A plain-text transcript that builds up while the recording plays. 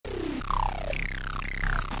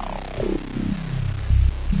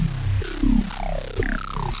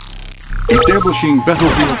Establishing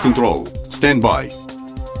battlefield control. Stand by.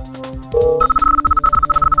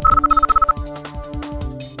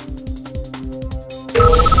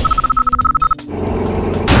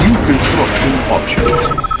 New construction options.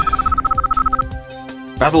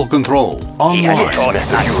 Battle control online.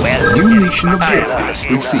 New mission objectives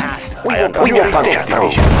received. We will puncture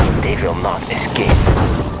through. They will not escape.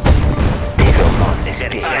 They will not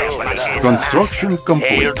escape. Construction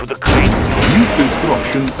complete. New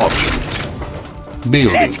construction options.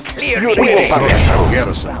 Building. Construction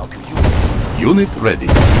garrison. Unit ready.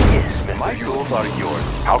 Yes, my tools are yours.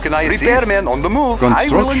 How can I assist? Repairman on the move.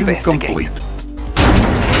 Construction complete.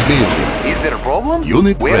 Building. Is there a problem?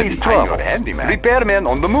 Unit Where ready. is trouble? Handyman. Repairman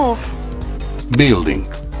on the move. Building.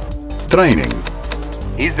 Training.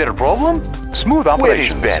 Is there a problem? Smooth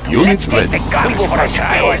operation. Unit ready.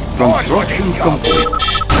 Construction complete.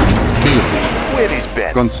 Building. Where is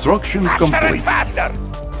Ben? Construction complete.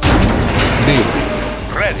 Building.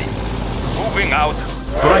 Ready. Moving out.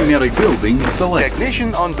 Primary building select.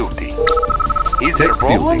 Technician on duty. Is there a Tech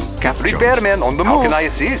problem? building captured. Repairman on the move. How can I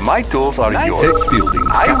assist? My tools are yours. Tech building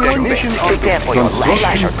I will captured. mission on duty.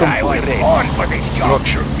 Construction complete.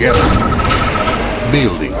 Structure garrison.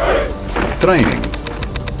 Building. Training.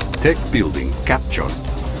 Tech building captured.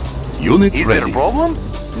 Unit Is ready. there a problem?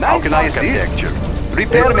 How can I assist? Tech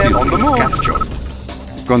Repairman on the building move. captured.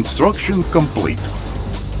 Construction complete.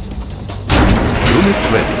 Unit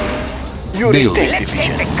ready. Building.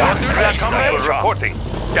 Reporting.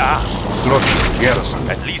 Yeah. Structure garrison.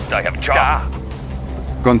 At least I have job.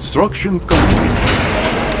 Construction complete.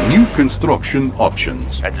 New construction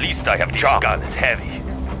options. At least I have job. Gun is heavy.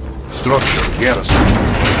 Structure garrison.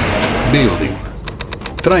 Building.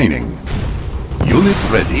 Training. Unit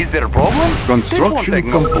ready. Is there a problem?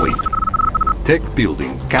 Construction complete. Tech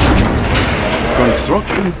building captured.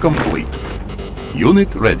 Construction complete.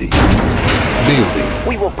 Unit ready. Building.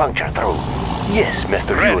 We will puncture through. Yes,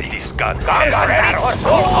 Mr. Ready. Yuri. This gun is ready.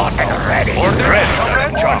 Order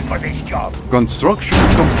ready. Job for this job. Construction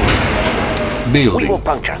complete. We will Building.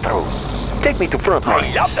 puncture through. Take me to front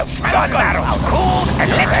line. Love the gun barrel. Cool. And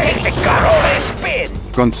let's take the gun over and spin.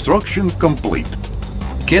 Construction complete. We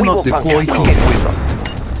will Cannot deploy puncture key. through.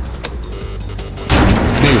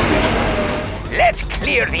 Building. Let's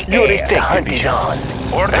clear the Yuri, air. the hunt is on.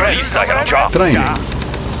 Order at least I have job. Training.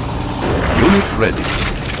 Unit ready.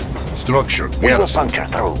 Structure We will garrison. puncture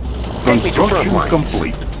through. Take me to front Construction line.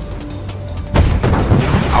 complete.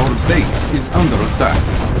 Our base is under attack.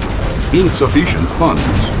 Insufficient funds.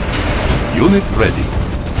 Unit ready.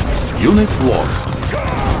 Unit lost.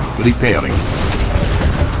 Repairing.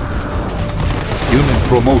 Unit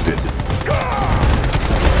promoted.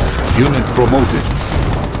 Unit promoted.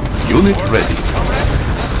 Unit ready.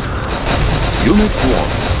 Unit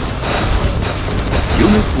lost.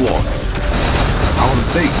 Unit lost. Our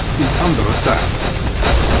base is under attack.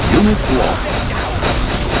 Unit lost.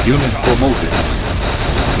 Unit promoted.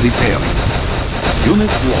 Repairing.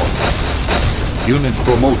 Unit lost. Unit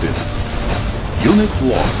promoted. Unit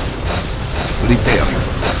lost. Repairing.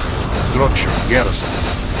 Structure garrison.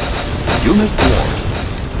 Unit lost.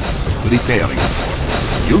 Repairing.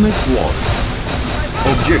 Unit lost.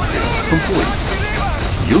 Objective complete.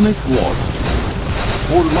 Unit lost.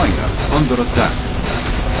 Ore miner under attack.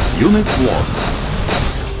 Unit lost.